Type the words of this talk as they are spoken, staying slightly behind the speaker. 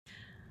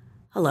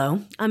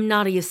Hello, I'm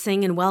Nadia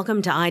Singh, and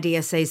welcome to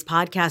IDSA's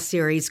podcast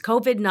series,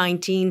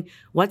 COVID-19,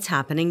 What's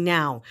Happening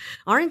Now.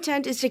 Our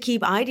intent is to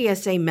keep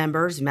IDSA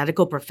members,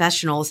 medical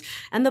professionals,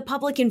 and the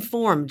public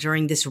informed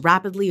during this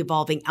rapidly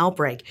evolving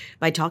outbreak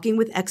by talking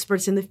with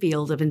experts in the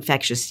field of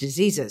infectious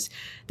diseases.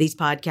 These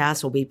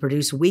podcasts will be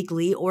produced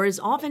weekly or as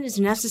often as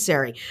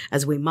necessary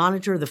as we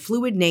monitor the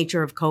fluid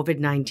nature of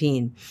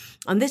COVID-19.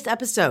 On this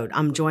episode,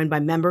 I'm joined by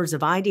members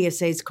of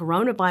IDSA's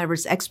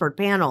coronavirus expert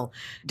panel,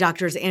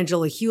 Drs.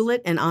 Angela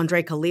Hulett and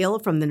Andre Khalil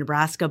from the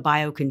Nebraska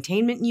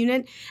Biocontainment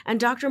Unit, and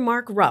Dr.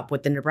 Mark Rupp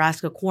with the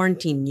Nebraska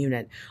Quarantine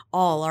Unit.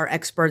 All are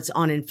experts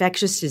on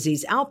infectious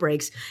disease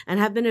outbreaks and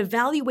have been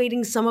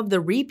evaluating some of the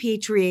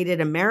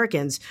repatriated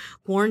Americans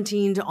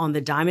quarantined on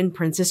the Diamond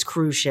Princess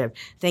cruise ship.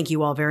 Thank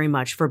you all very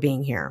much for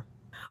being here.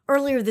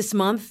 Earlier this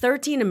month,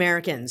 13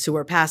 Americans who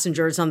were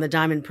passengers on the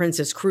Diamond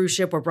Princess cruise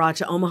ship were brought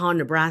to Omaha,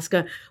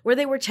 Nebraska, where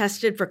they were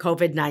tested for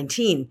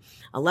COVID-19.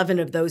 11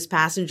 of those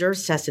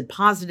passengers tested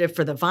positive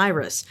for the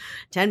virus.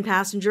 10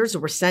 passengers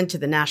were sent to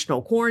the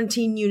National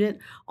Quarantine Unit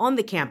on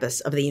the campus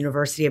of the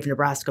University of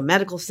Nebraska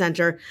Medical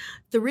Center,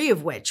 3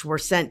 of which were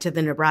sent to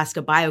the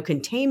Nebraska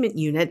Biocontainment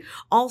Unit,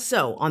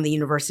 also on the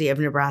University of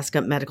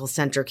Nebraska Medical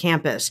Center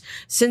campus.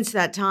 Since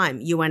that time,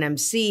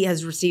 UNMC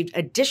has received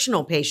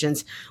additional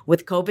patients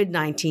with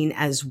COVID-19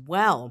 as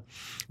well.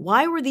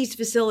 Why were these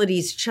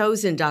facilities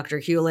chosen, Dr.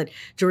 Hulett,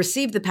 to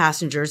receive the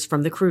passengers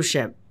from the cruise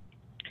ship?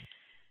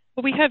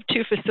 Well, we have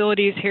 2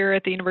 facilities here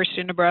at the University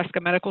of Nebraska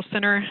Medical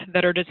Center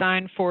that are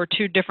designed for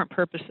 2 different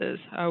purposes.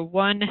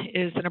 One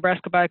is the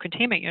Nebraska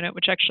Biocontainment Unit,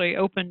 which actually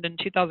opened in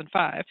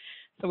 2005.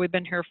 So we've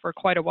been here for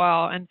quite a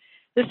while. And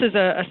this is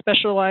a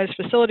specialized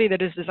facility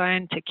that is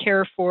designed to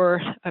care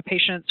for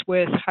patients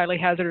with highly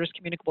hazardous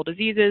communicable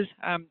diseases.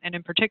 And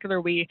in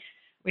particular, we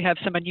have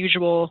some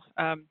unusual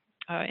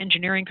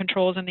engineering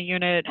controls in the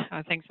unit,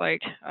 things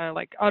like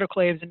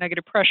autoclaves and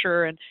negative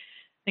pressure and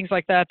things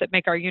like that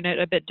make our unit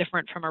a bit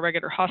different from a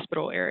regular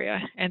hospital area.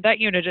 And that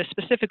unit is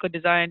specifically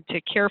designed to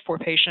care for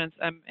patients,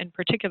 in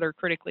particular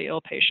critically ill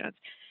patients.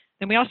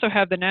 Then we also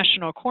have the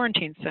National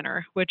Quarantine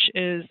Center, which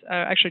is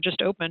actually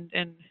just opened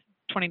in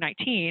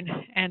 2019.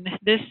 And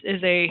this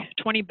is a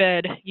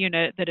 20-bed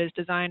unit that is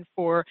designed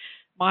for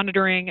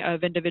monitoring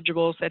of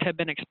individuals that have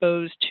been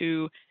exposed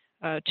to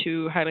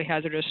highly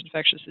hazardous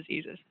infectious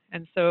diseases.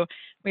 And so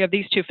we have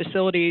these 2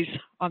 facilities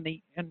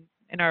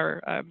in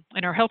our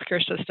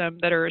healthcare system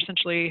that are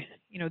essentially,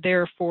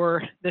 there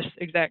for this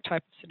exact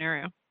type of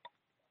scenario.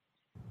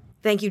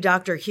 Thank you,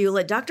 Dr.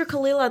 Hulett. Dr.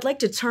 Khalil, I'd like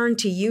to turn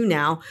to you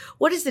now.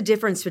 What is the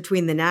difference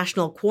between the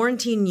National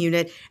Quarantine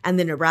Unit and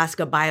the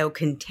Nebraska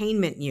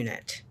Biocontainment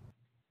Unit?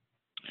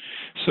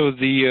 So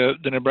the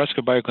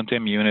Nebraska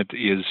Biocontainment Unit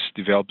is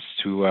developed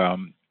to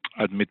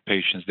admit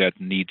patients that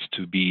need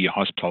to be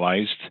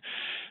hospitalized.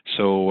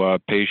 So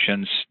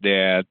patients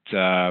that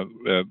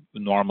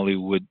normally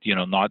would,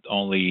 not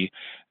only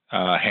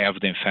have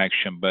the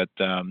infection, but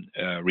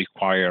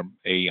require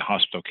a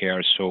hospital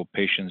care. So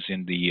patients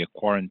in the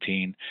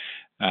quarantine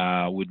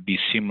would be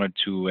similar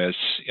to as,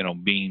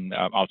 being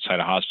outside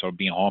a hospital,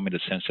 being home, in the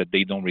sense that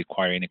they don't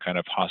require any kind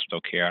of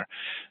hospital care.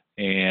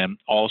 And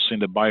also in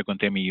the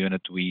biocontainment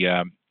unit,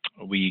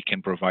 we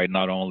can provide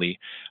not only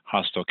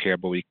hospital care,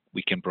 but we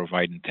can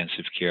provide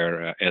intensive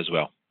care as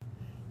well.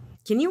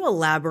 Can you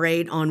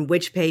elaborate on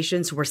which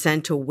patients were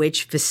sent to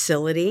which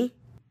facility?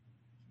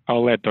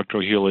 I'll let Dr.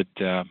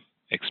 Hulett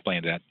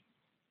explain that.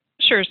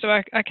 Sure, so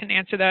I can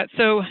answer that.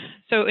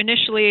 So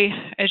initially,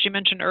 as you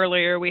mentioned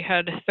earlier, we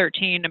had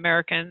 13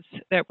 Americans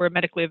that were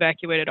medically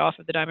evacuated off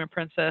of the Diamond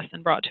Princess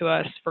and brought to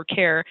us for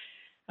care.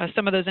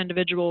 Some of those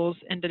individuals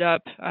ended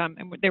up,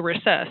 and they were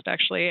assessed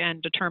actually,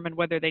 and determined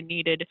whether they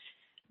needed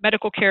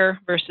medical care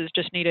versus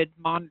just needed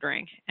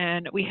monitoring.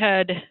 And we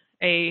had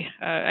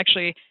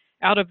actually,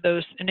 out of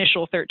those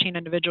initial 13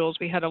 individuals,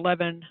 we had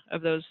 11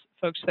 of those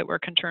folks that were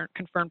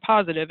confirmed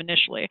positive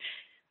initially,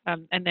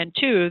 and then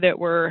 2 that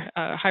were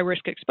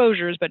high-risk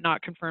exposures but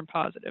not confirmed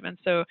positive. And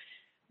so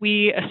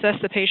we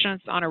assessed the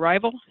patients on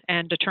arrival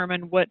and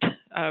determined what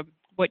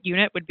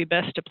unit would be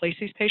best to place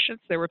these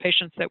patients. There were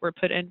patients that were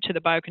put into the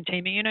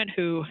biocontainment unit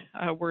who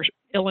were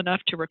ill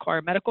enough to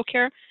require medical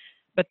care.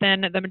 But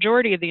then the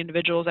majority of the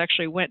individuals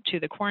actually went to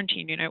the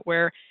quarantine unit,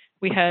 where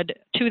we had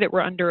 2 that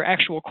were under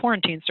actual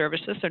quarantine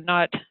services, so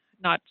not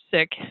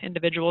sick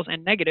individuals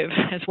and negative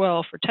as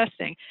well for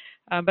testing.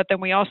 But then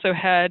we also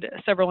had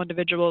several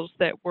individuals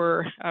that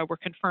were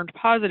confirmed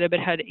positive, but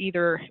had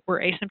either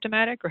were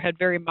asymptomatic or had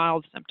very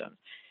mild symptoms.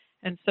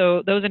 And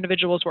so those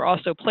individuals were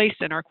also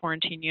placed in our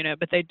quarantine unit,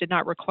 but they did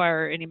not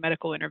require any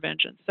medical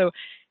intervention. So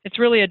it's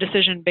really a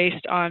decision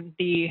based on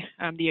the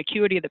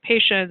acuity of the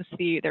patients,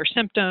 their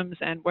symptoms,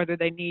 and whether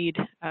they need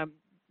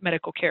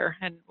medical care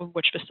and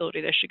which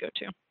facility they should go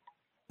to.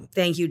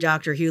 Thank you,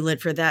 Dr. Hulett,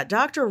 for that.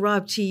 Dr.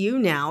 Rupp, to you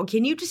now.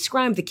 Can you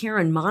describe the care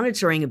and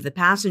monitoring of the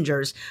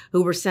passengers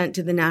who were sent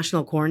to the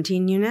National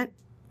Quarantine Unit?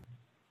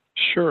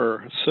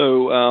 Sure.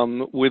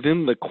 So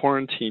within the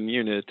quarantine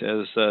unit,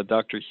 as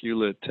Dr.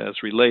 Hulett has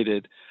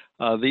related,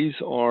 these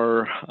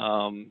are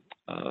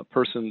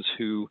persons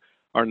who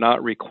are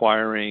not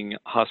requiring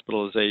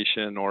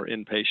hospitalization or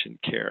inpatient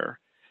care.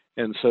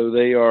 And so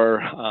they are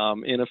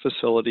in a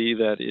facility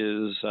that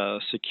is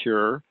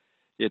secure.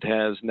 It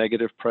has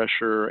negative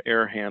pressure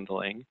air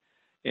handling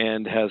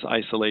and has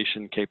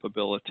isolation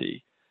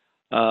capability.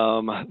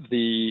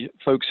 The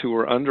folks who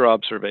were under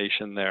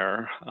observation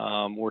there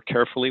were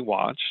carefully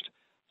watched.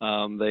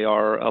 They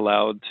are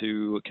allowed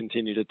to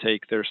continue to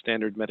take their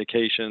standard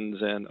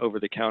medications and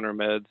over-the-counter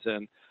meds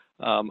and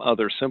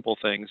other simple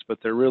things, but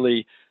they're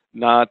really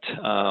not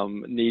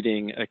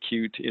needing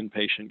acute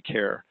inpatient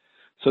care.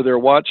 So they're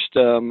watched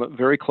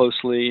very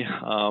closely.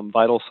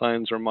 Vital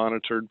signs are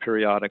monitored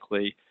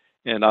periodically,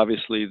 and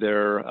obviously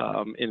they're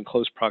in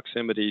close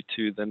proximity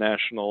to the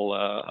National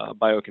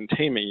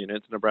Biocontainment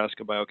Unit, the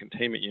Nebraska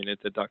Biocontainment Unit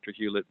that Dr.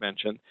 Hewlett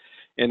mentioned.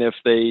 And if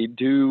they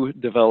do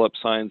develop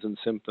signs and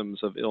symptoms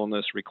of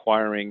illness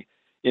requiring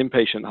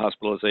inpatient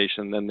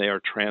hospitalization, then they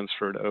are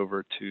transferred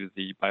over to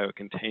the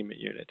Biocontainment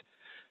Unit.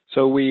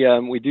 So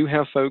we do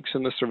have folks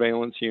in the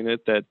surveillance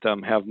unit that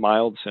have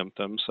mild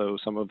symptoms. So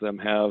some of them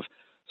have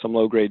some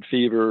low-grade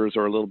fevers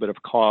or a little bit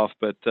of cough,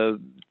 but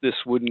this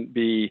wouldn't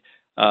be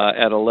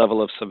at a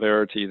level of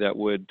severity that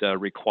would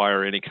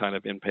require any kind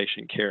of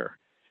inpatient care.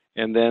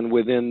 And then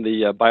within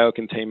the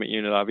biocontainment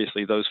unit,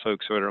 obviously those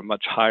folks are at a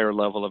much higher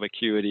level of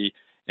acuity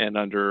and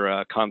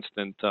under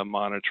constant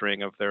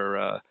monitoring of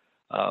their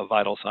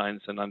vital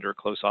signs and under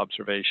close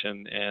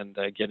observation and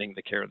getting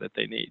the care that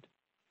they need.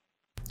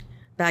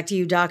 Back to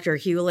you, Dr.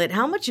 Hewlett.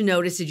 How much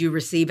notice did you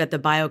receive at the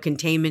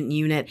biocontainment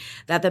unit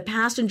that the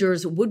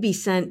passengers would be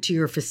sent to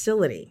your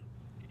facility?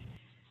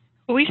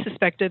 Well, we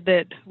suspected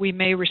that we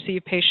may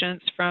receive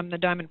patients from the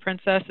Diamond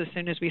Princess as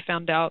soon as we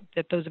found out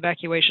that those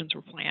evacuations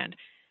were planned.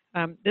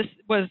 This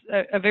was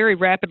a very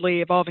rapidly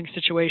evolving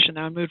situation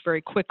that moved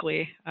very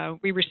quickly.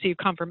 We received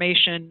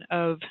confirmation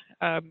of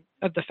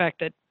the fact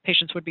that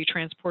patients would be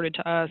transported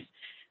to us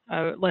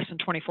less than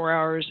 24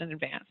 hours in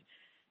advance.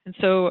 And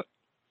so,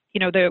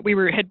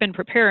 we had been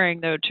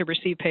preparing, though, to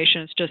receive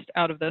patients just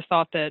out of the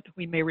thought that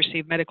we may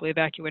receive medically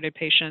evacuated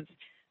patients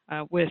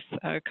with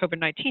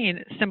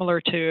COVID-19, similar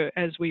to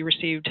as we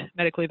received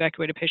medically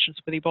evacuated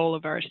patients with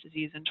Ebola virus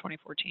disease in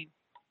 2014.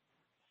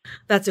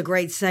 That's a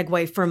great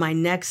segue for my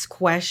next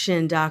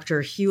question,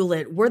 Dr.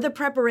 Hewlett. Were the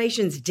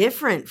preparations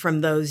different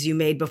from those you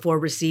made before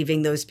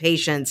receiving those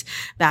patients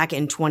back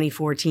in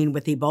 2014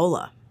 with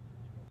Ebola?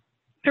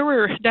 There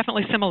were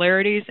definitely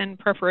similarities in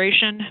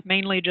preparation,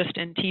 mainly just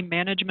in team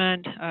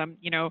management,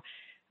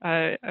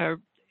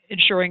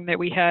 ensuring that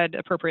we had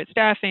appropriate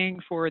staffing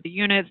for the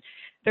units.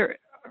 There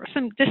are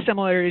some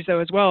dissimilarities,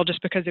 though, as well,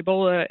 just because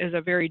Ebola is a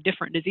very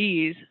different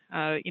disease.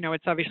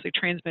 It's obviously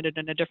transmitted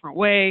in a different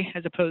way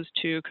as opposed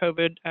to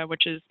COVID,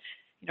 which is,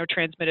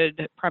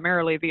 transmitted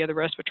primarily via the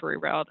respiratory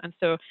route. And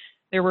so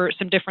there were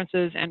some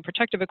differences in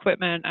protective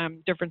equipment,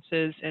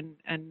 differences in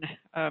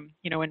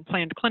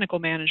planned clinical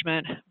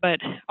management, but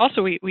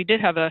also we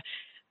did have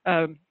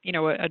our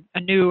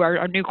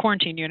new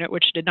quarantine unit,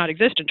 which did not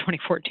exist in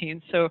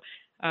 2014. So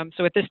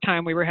at this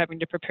time we were having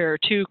to prepare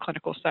 2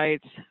 clinical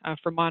sites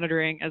for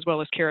monitoring as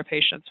well as care of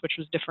patients, which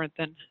was different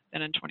than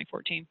in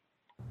 2014.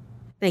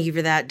 Thank you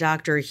for that,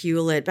 Dr.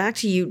 Hewlett. Back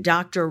to you,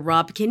 Dr.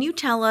 Rupp. Can you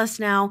tell us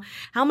now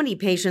how many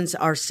patients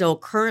are still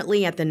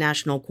currently at the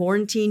National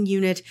Quarantine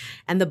Unit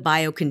and the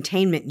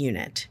Biocontainment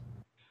Unit?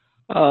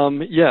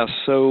 Yes,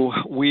 so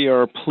we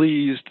are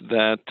pleased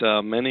that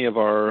many of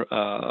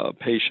our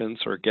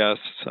patients or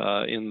guests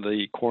in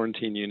the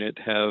quarantine unit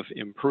have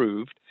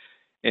improved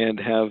and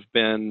have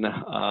been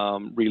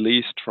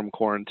released from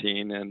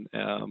quarantine and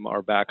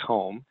are back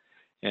home.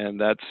 And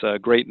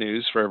that's great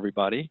news for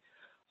everybody.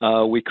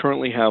 We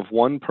currently have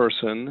 1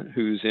 person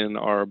who's in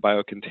our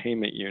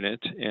biocontainment unit,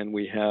 and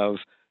we have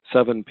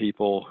 7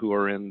 people who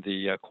are in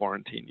the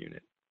quarantine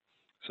unit.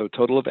 So a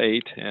total of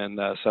 8, and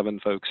 7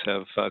 folks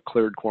have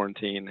cleared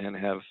quarantine and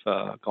have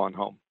gone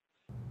home.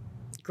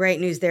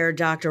 Great news there,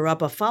 Dr.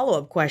 Rupp. A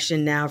follow-up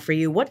question now for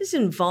you. What is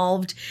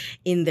involved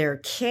in their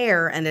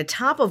care? And a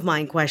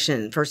top-of-mind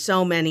question for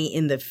so many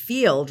in the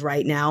field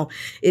right now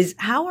is,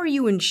 how are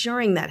you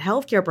ensuring that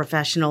healthcare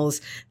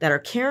professionals that are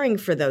caring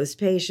for those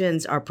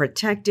patients are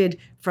protected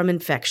from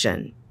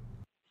infection?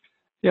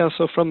 Yeah,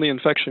 so from the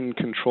infection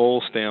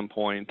control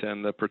standpoint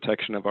and the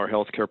protection of our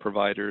healthcare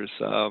providers,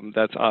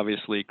 that's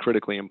obviously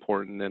critically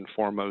important and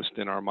foremost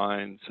in our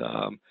minds.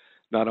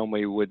 Not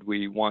only would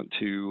we want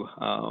to,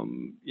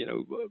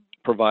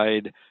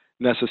 provide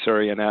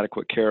necessary and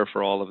adequate care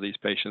for all of these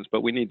patients,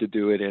 but we need to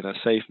do it in a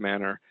safe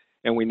manner,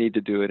 and we need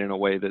to do it in a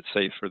way that's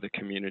safe for the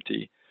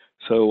community.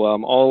 So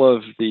all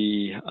of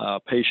the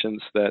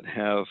patients that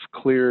have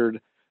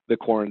cleared the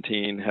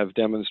quarantine have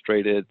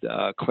demonstrated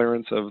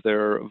clearance of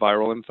their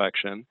viral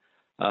infection.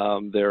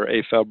 They're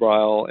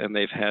afebrile, and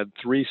they've had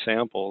 3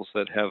 samples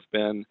that have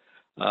been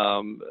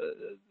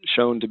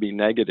shown to be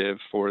negative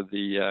for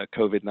the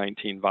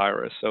COVID-19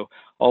 virus. So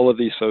all of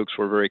these folks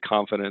were very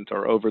confident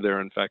are over their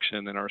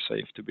infection and are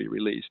safe to be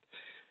released.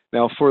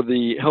 Now, for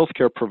the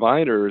healthcare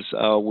providers,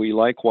 we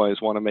likewise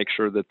want to make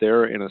sure that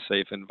they're in a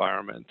safe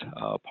environment.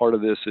 Part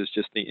of this is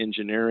just the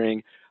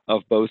engineering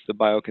of both the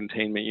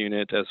biocontainment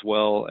unit as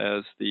well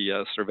as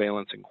the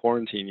surveillance and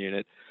quarantine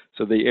unit.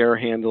 So the air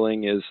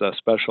handling is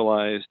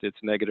specialized, it's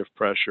negative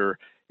pressure,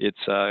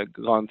 it's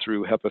gone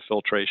through HEPA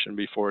filtration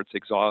before it's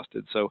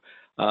exhausted. So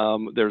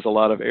there's a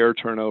lot of air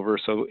turnover.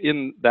 So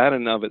in that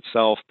and of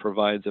itself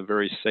provides a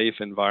very safe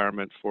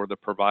environment for the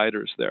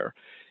providers there.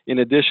 In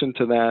addition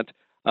to that,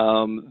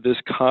 this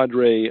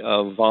cadre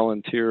of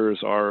volunteers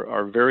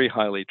are very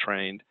highly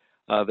trained.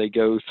 They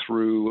go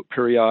through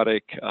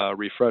periodic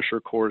refresher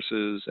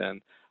courses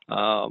and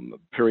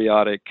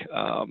periodic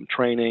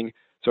training.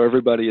 So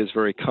everybody is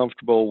very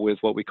comfortable with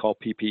what we call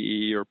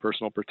PPE, or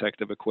personal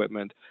protective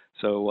equipment.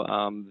 So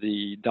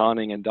the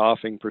donning and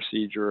doffing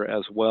procedure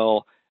as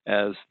well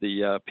as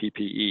the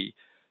PPE.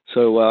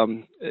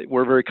 So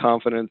we're very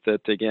confident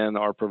that, again,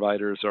 our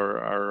providers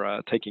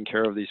are taking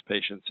care of these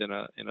patients in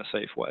a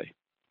safe way.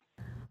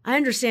 I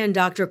understand,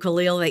 Dr.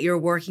 Khalil, that you're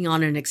working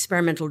on an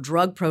experimental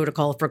drug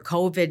protocol for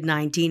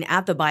COVID-19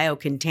 at the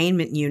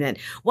biocontainment unit.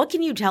 What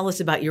can you tell us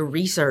about your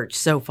research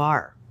so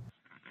far?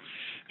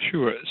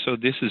 Sure. So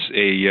this is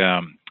a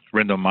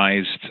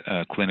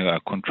randomized clinical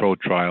control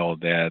trial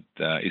that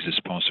is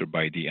sponsored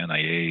by the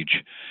NIH,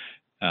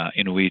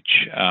 in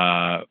which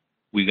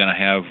we're going to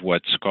have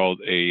what's called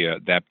a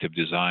adaptive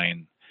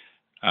design,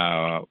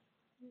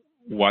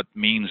 what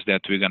means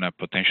that we're going to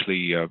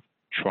potentially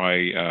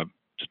try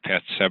to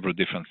test several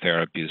different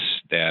therapies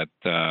that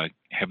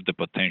have the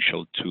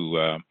potential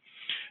to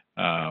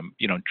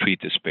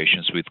treat these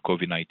patients with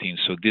COVID-19.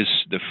 So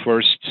the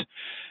first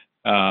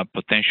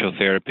potential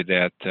therapy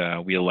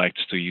that we elect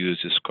to use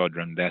is called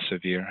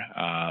remdesivir.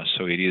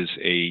 So it is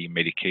a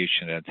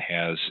medication that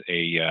has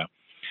a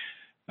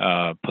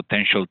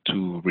potential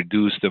to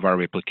reduce the viral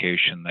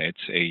replication.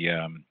 It's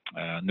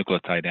a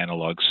nucleotide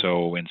analog,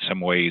 so in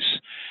some ways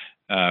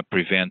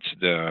prevents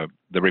the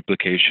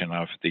replication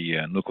of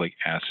the nucleic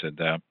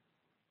acid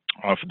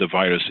of the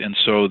virus. And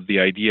so the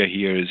idea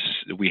here is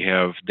we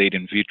have data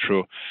in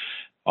vitro,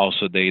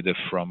 also data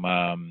from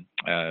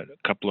a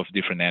couple of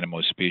different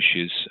animal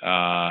species,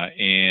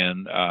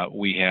 and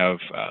we have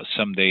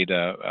some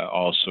data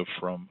also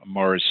from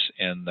MERS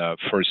and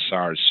first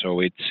SARS. So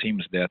it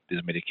seems that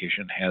this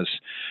medication has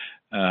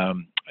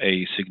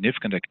a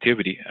significant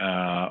activity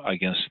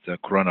against the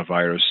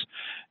coronavirus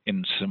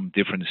in some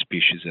different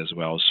species as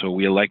well. So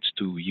we elect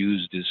to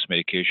use this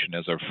medication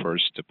as our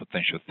first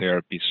potential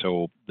therapy.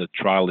 So the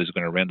trial is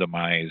going to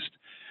randomize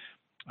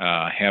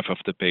half of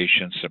the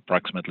patients,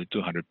 approximately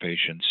 200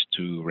 patients,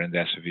 to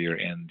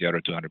remdesivir, and the other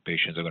 200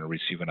 patients are going to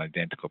receive an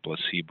identical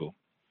placebo.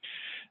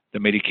 The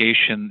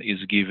medication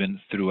is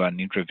given through an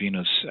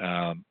intravenous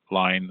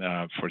line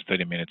for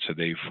 30 minutes a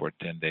day for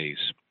 10 days.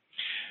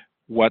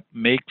 What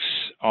makes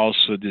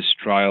also this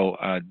trial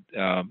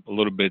a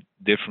little bit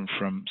different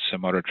from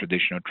some other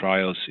traditional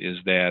trials is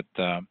that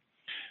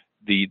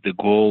the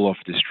goal of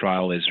this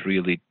trial is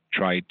really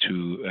try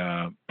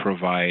to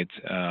provide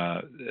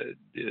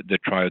the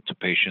trial to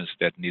patients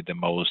that need the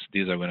most.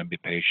 These are going to be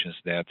patients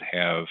that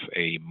have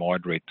a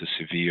moderate to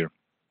severe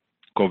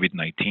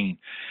COVID-19.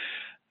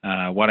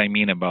 What I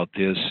mean about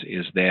this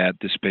is that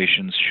these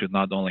patients should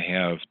not only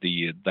have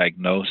the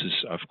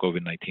diagnosis of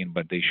COVID-19,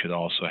 but they should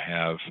also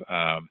have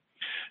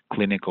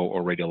clinical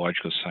or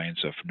radiological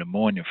signs of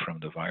pneumonia from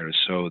the virus.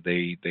 So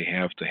they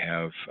have to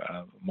have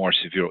more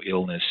severe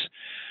illness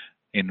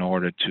in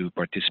order to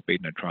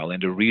participate in the trial.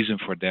 And the reason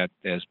for that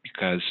is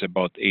because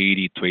about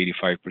 80 to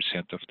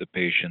 85% of the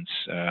patients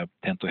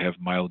tend to have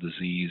mild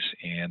disease,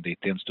 and they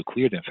tend to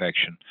clear the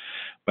infection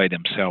by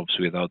themselves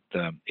without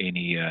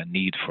any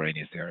need for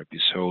any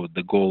therapy. So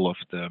the goal of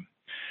the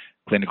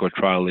clinical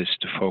trial is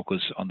to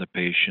focus on the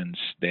patients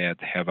that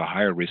have a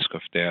higher risk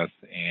of death,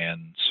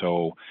 and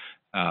so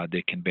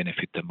they can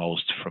benefit the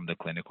most from the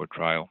clinical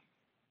trial.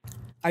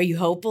 Are you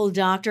hopeful,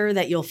 doctor,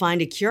 that you'll find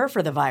a cure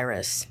for the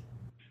virus?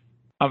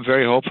 I'm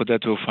very hopeful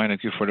that we'll find a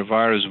cure for the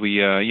virus.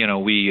 We're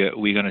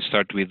going to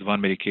start with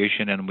one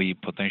medication, and we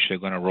potentially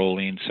going to roll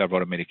in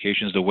several other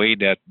medications. The way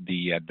that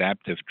the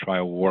adaptive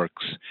trial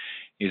works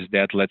is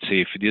that, let's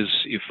say,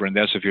 if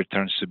remdesivir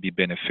turns to be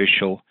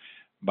beneficial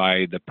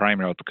by the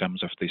primary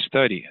outcomes of the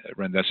study,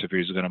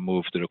 remdesivir is going to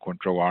move to the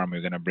control arm.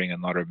 We're going to bring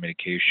another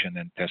medication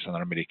and test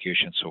another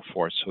medication, and so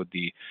forth. So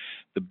the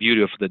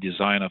beauty of the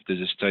design of this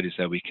study is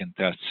that we can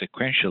test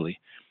sequentially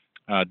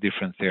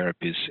different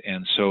therapies,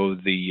 and so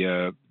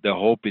the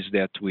hope is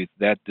that with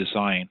that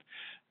design,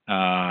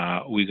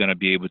 we're going to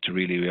be able to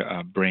really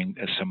bring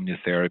some new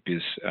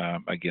therapies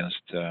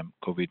against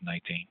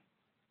COVID-19.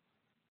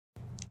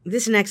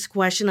 This next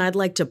question I'd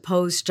like to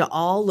pose to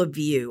all of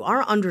you.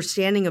 Our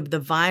understanding of the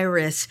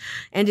virus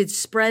and its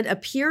spread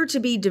appear to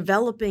be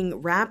developing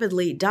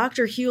rapidly.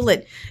 Dr.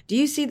 Hulett, do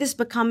you see this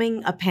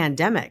becoming a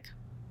pandemic?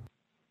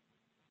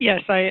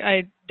 Yes,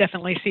 I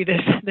definitely see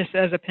this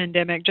as a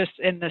pandemic, just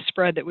in the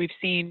spread that we've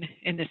seen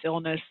in this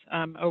illness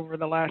over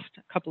the last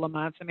couple of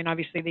months. I mean,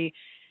 obviously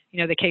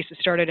the cases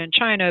started in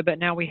China, but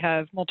now we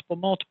have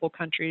multiple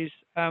countries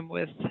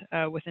with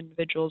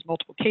individuals,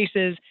 multiple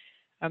cases.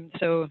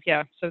 So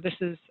this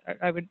is,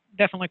 I would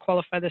definitely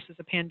qualify this as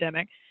a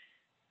pandemic.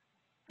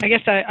 I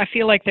guess I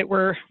feel like that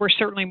we're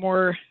certainly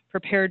more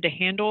prepared to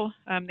handle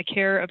the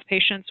care of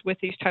patients with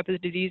these types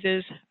of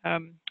diseases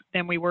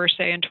than we were,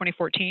 say, in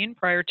 2014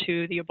 prior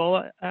to the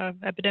Ebola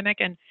epidemic.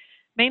 And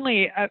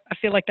mainly, I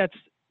feel like that's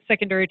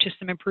secondary to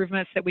some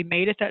improvements that we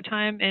made at that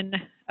time in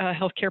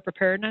healthcare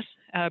preparedness,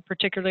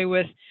 particularly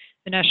with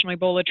the National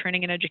Ebola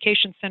Training and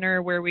Education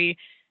Center, where we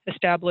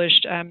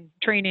established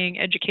training,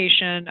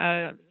 education,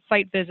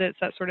 site visits,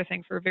 that sort of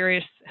thing for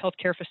various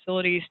healthcare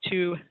facilities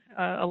to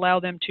allow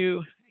them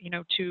to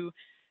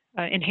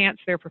enhance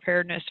their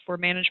preparedness for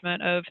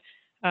management of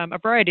a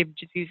variety of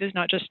diseases,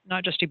 not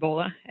just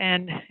Ebola.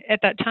 And at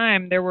that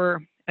time, there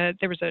was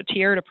a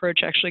tiered approach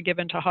actually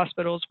given to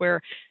hospitals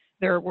where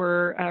there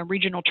were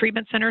regional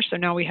treatment centers. So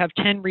now we have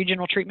 10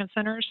 regional treatment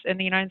centers in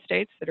the United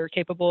States that are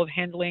capable of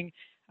handling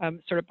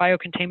sort of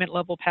biocontainment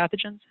level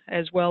pathogens,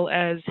 as well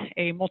as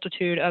a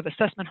multitude of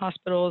assessment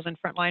hospitals and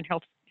frontline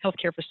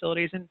healthcare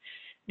facilities. And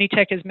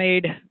NETEC has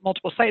made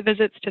multiple site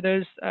visits to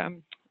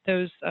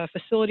those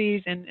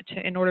facilities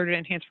in order to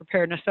enhance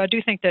preparedness. So I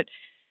do think that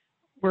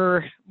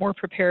we're more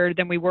prepared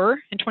than we were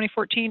in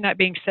 2014. That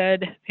being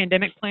said,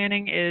 pandemic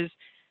planning is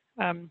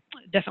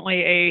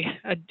definitely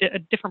a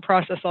different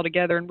process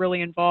altogether and really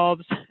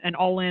involves an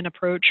all-in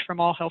approach from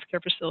all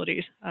healthcare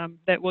facilities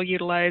that will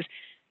utilize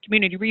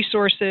community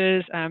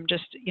resources.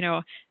 It's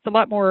a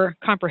lot more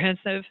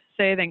comprehensive,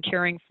 say, than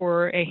caring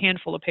for a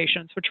handful of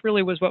patients, which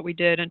really was what we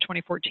did in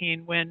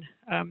 2014 when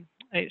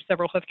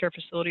several healthcare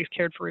facilities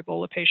cared for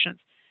Ebola patients.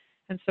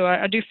 And so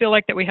I do feel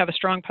like that we have a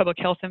strong public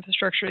health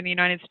infrastructure in the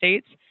United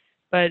States,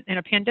 but in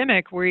a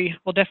pandemic, we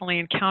will definitely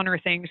encounter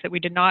things that we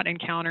did not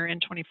encounter in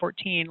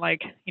 2014,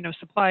 like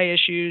supply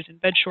issues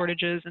and bed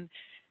shortages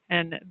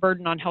and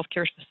burden on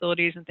healthcare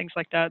facilities and things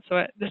like that.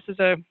 So this is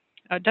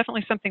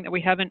definitely something that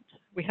we haven't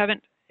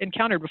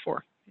encountered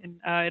before, and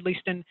at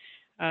least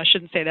I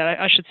shouldn't say that.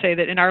 I should say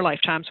that in our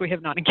lifetimes we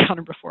have not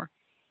encountered before.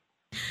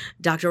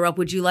 Dr. Rupp,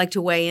 would you like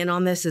to weigh in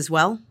on this as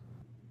well?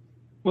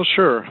 Well,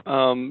 sure.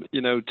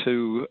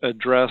 To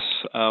address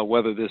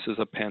whether this is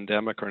a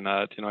pandemic or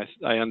not,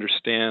 I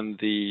understand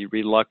the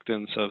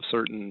reluctance of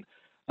certain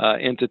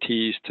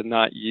entities to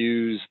not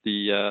use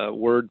the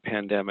word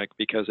pandemic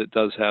because it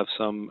does have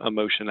some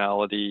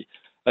emotionality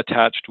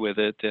attached with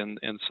it and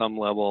some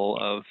level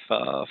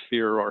of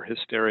fear or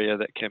hysteria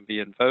that can be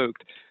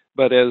invoked.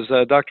 But as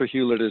Dr.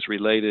 Hulett has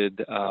related,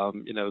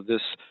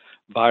 this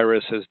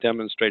virus has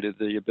demonstrated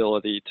the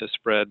ability to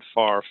spread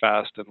far,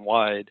 fast, and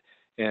wide,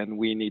 and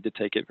we need to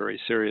take it very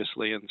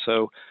seriously. And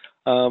so,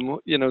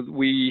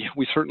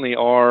 we certainly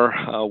are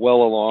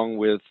well along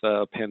with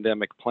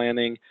pandemic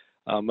planning.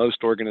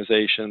 Most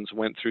organizations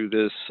went through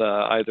this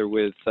either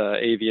with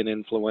avian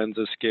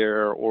influenza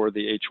scare or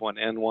the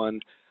H1N1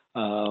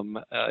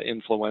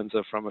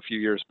 influenza from a few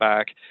years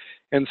back.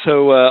 And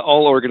so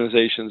all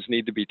organizations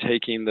need to be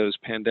taking those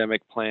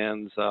pandemic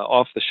plans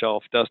off the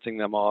shelf, dusting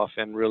them off,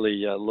 and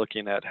really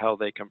looking at how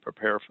they can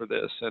prepare for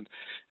this. And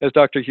as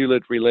Dr.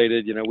 Hulett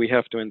related, we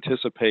have to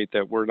anticipate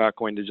that we're not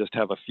going to just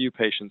have a few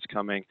patients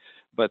coming,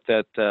 but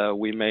that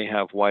we may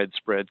have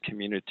widespread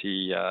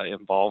community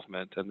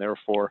involvement. And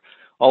therefore,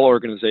 all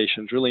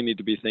organizations really need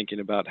to be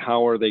thinking about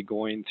how are they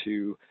going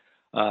to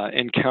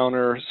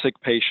encounter sick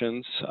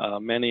patients,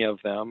 many of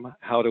them.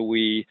 How do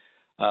we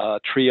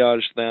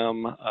triage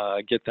them,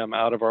 get them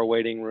out of our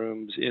waiting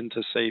rooms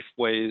into safe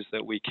ways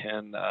that we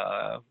can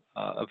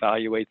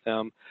evaluate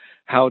them?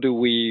 How do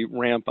we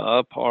ramp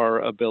up our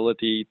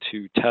ability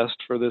to test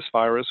for this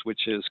virus,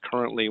 which is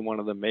currently one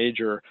of the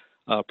major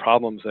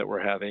problems that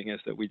we're having, is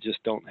that we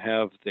just don't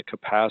have the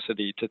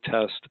capacity to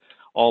test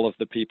all of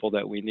the people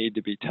that we need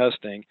to be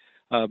testing.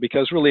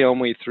 Because really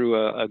only through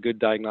a good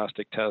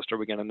diagnostic test are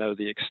we going to know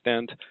the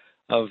extent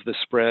of the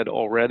spread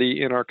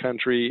already in our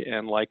country,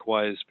 and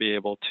likewise be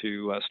able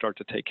to start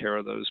to take care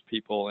of those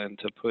people and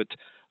to put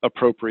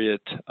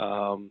appropriate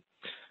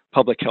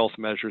public health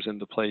measures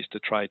into place to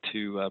try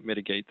to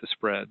mitigate the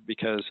spread.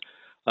 Because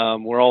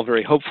we're all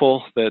very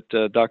hopeful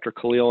that Dr.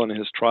 Khalil and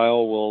his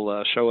trial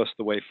will show us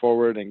the way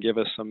forward and give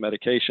us some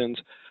medications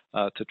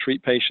to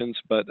treat patients.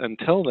 But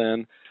until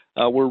then,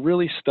 we're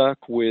really stuck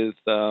with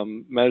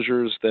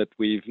measures that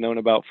we've known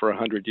about for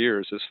 100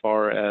 years as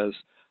far as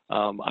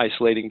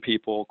isolating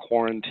people,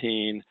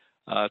 quarantine,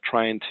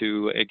 trying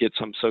to get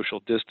some social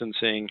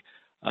distancing,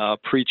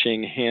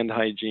 preaching hand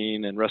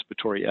hygiene and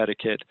respiratory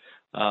etiquette,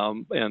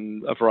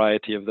 and a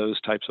variety of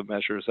those types of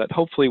measures that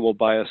hopefully will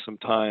buy us some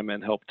time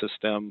and help to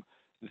stem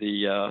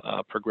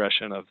the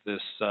progression of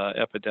this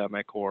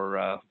epidemic,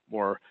 or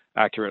more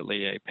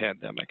accurately, a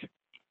pandemic.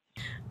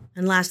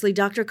 And lastly,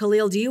 Dr.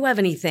 Khalil, do you have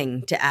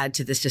anything to add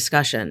to this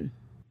discussion?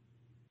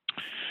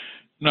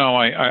 No,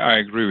 I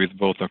agree with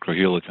both Dr.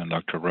 Hulett and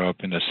Dr. Rupp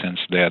in the sense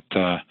that,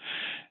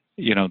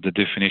 the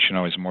definition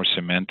now is more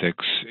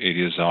semantics. It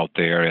is out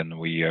there, and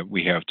we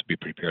have to be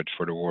prepared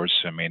for the worst.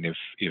 I mean,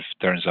 if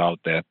turns out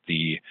that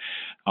the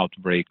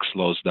outbreak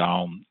slows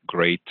down,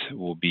 great.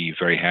 We'll be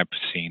very happy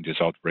seeing this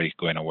outbreak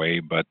going away,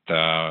 but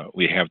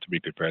we have to be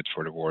prepared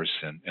for the worst,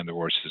 and the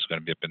worst is going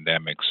to be a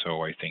pandemic.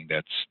 So I think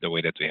that's the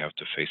way that we have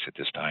to face it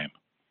this time.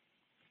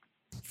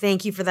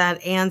 Thank you for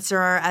that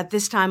answer. At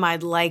this time,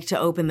 I'd like to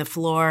open the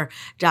floor.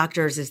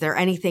 Doctors, is there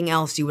anything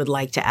else you would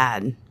like to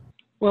add?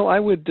 Well, I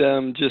would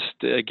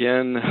just,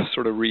 again,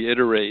 sort of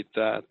reiterate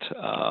that,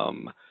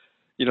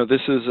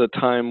 this is a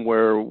time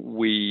where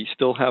we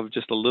still have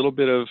just a little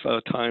bit of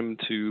time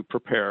to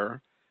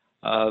prepare,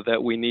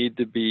 that we need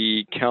to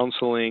be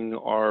counseling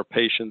our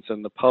patients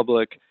and the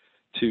public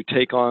to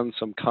take on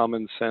some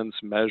common sense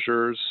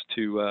measures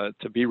to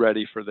be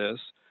ready for this.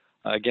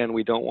 Again,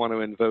 we don't want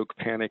to invoke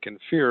panic and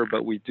fear,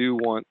 but we do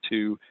want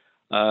to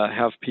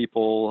have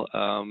people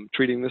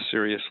treating this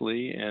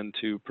seriously and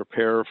to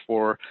prepare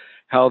for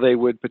how they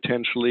would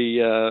potentially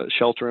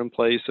shelter in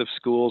place if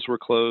schools were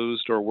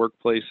closed or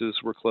workplaces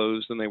were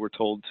closed and they were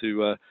told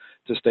to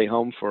stay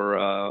home for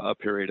a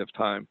period of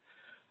time.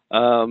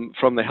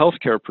 From the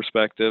healthcare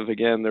perspective,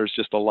 again, there's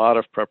just a lot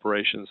of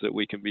preparations that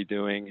we can be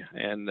doing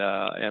and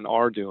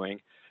are doing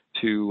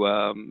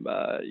to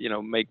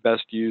make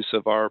best use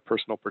of our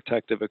personal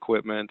protective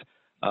equipment,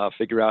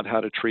 figure out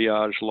how to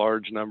triage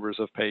large numbers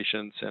of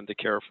patients and to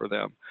care for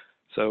them.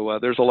 So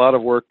there's a lot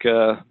of work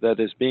that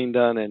is being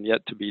done and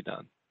yet to be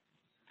done.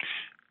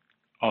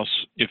 Also,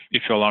 if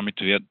you allow me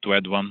to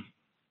add one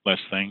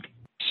last thing.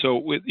 So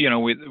with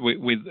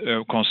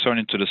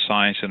concerning to the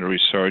science and the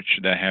research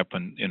that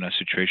happened in a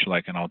situation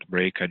like an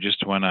outbreak, I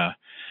just want to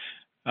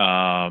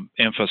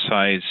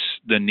emphasize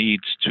the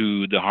needs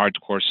to the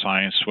hardcore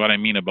science. What I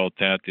mean about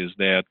that is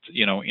that,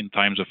 in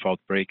times of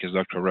outbreak, as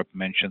Dr. Rupp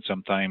mentioned,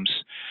 sometimes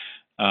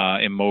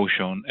the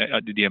emotional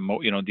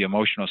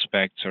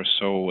aspects are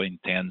so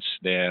intense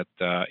that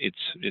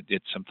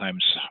it's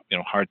sometimes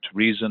hard to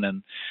reason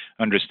and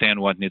understand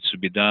what needs to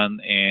be done,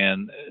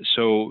 and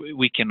so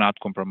we cannot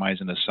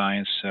compromise in the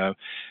science.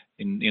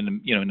 In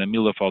the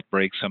middle of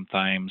outbreak,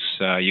 sometimes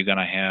you're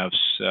gonna have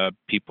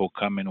people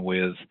coming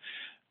with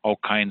all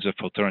kinds of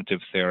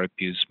alternative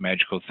therapies,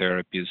 magical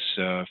therapies,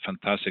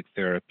 fantastic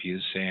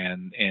therapies,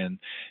 and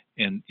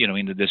in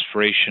the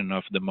desperation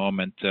of the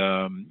moment,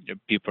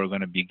 people are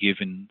going to be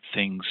given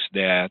things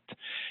that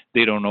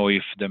they don't know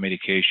if the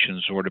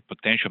medications or the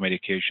potential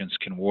medications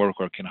can work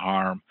or can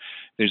harm.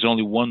 There's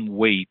only one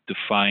way to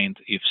find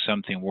if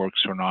something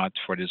works or not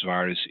for this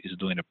virus is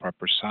doing the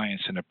proper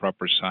science, and the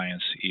proper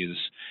science is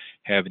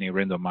having a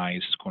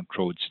randomized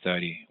controlled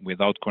study.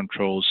 Without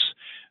controls,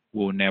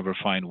 we'll never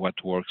find what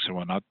works or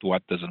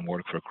what doesn't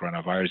work for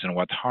coronavirus, and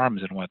what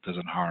harms and what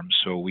doesn't harm.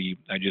 So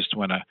I just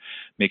want to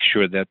make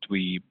sure that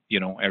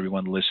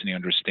everyone listening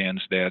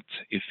understands that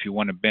if you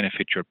want to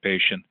benefit your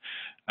patient,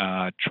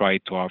 try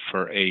to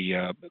offer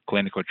a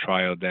clinical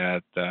trial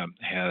that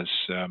has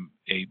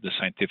the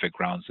scientific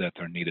grounds that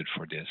are needed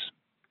for this.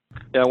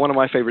 Yeah, one of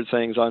my favorite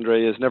sayings,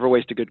 Andre, is never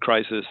waste a good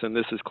crisis, and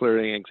this is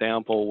clearly an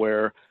example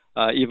where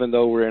even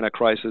though we're in a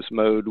crisis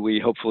mode, we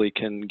hopefully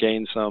can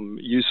gain some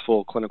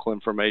useful clinical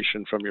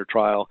information from your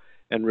trial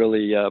and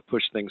really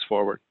push things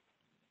forward.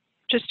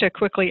 Just to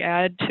quickly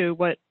add to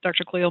what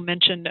Dr. Khalil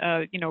mentioned,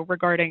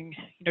 regarding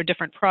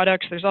different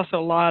products, there's also a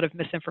lot of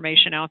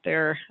misinformation out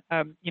there,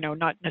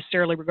 not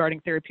necessarily regarding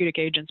therapeutic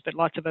agents, but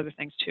lots of other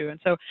things too. And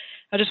so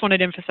I just wanted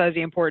to emphasize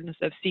the importance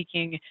of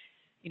seeking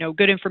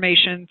good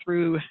information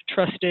through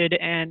trusted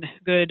and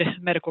good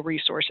medical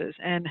resources.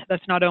 And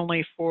that's not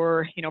only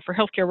for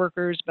healthcare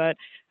workers, but,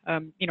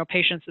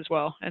 patients as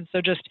well. And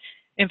so just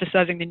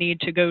emphasizing the need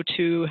to go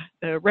to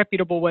the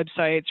reputable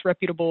websites,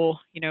 reputable,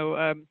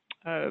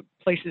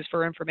 places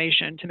for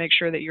information to make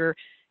sure that you're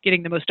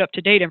getting the most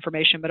up-to-date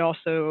information, but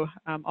also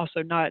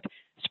not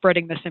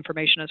spreading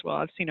misinformation as well.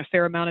 I've seen a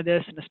fair amount of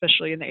this, and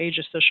especially in the age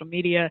of social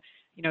media,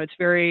 it's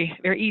very,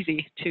 very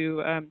easy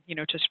to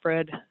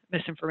spread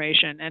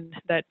misinformation, and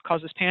that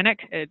causes panic.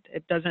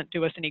 It doesn't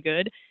do us any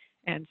good,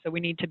 and so we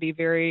need to be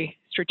very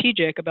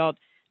strategic about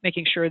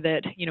making sure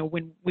that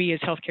when we as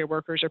healthcare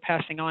workers are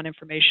passing on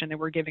information, that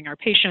we're giving our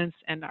patients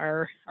and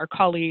our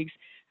colleagues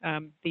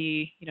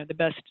the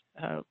best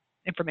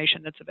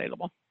information that's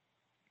available.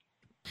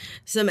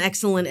 Some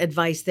excellent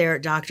advice there,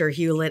 Dr.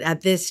 Hulett.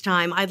 At this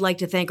time, I'd like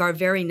to thank our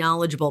very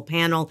knowledgeable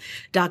panel,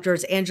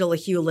 Drs. Angela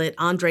Hulett,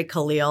 Andre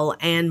Khalil,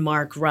 and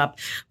Mark Rupp.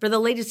 For the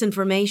latest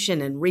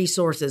information and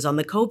resources on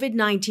the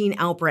COVID-19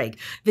 outbreak,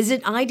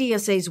 visit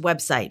IDSA's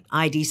website,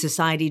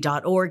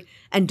 idsociety.org,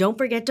 and don't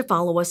forget to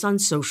follow us on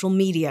social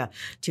media.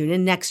 Tune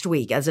in next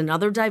week as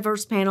another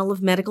diverse panel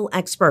of medical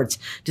experts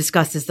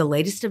discusses the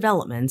latest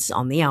developments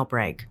on the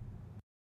outbreak.